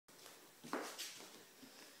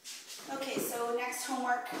next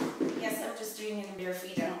homework, yes, I'm just doing it in bare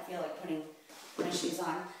feet. I don't feel like putting my shoes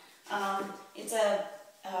on. It's a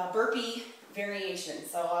burpee variation.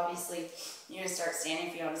 So obviously you're going to start standing.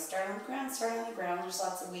 If you want to start on the ground, start on the ground. There's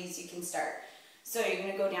lots of ways you can start. So you're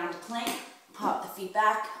going to go down to plank, pop the feet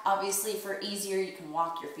back. Obviously for easier, you can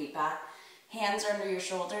walk your feet back. Hands are under your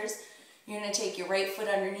shoulders. You're going to take your right foot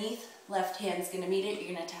underneath. Left hand's going to meet it.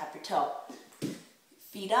 You're going to tap your toe.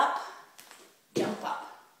 Feet up, jump up.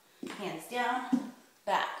 Hands down,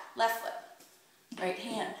 back. Left foot. Right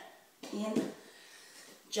hand in,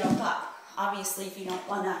 jump up. Obviously, if you don't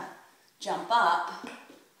want to jump up,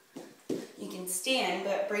 you can stand,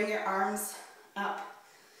 but bring your arms up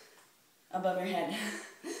above your head.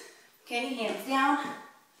 Okay, hands down,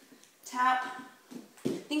 tap. I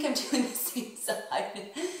think I'm doing the same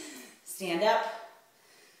side. Stand up,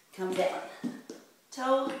 come down.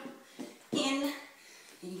 Toe in,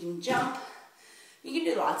 and you can jump. You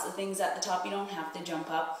can do lots of things at the top. You don't have to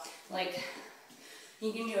jump up. Like,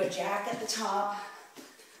 you can do a jack at the top,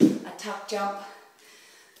 a tuck jump.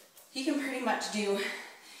 You can pretty much do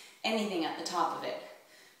anything at the top of it.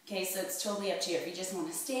 Okay, so it's totally up to you. If you just want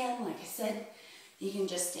to stand, like I said, you can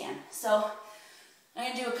just stand. So I'm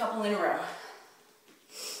going to do a couple in a row.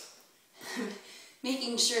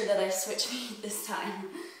 Making sure that I switch feet this time.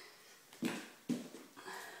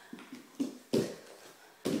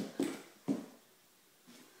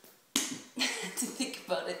 To think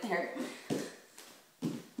about it there.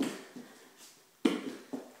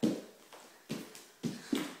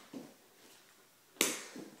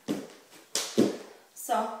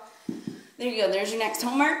 So, there you go. There's your next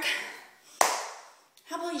homework.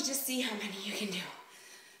 How about you just see how many you can do?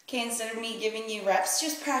 Okay, instead of me giving you reps,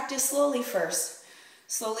 just practice slowly first.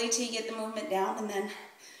 Slowly till you get the movement down, and then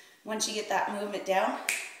once you get that movement down,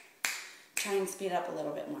 try and speed up a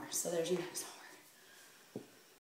little bit more. So there's your next homework.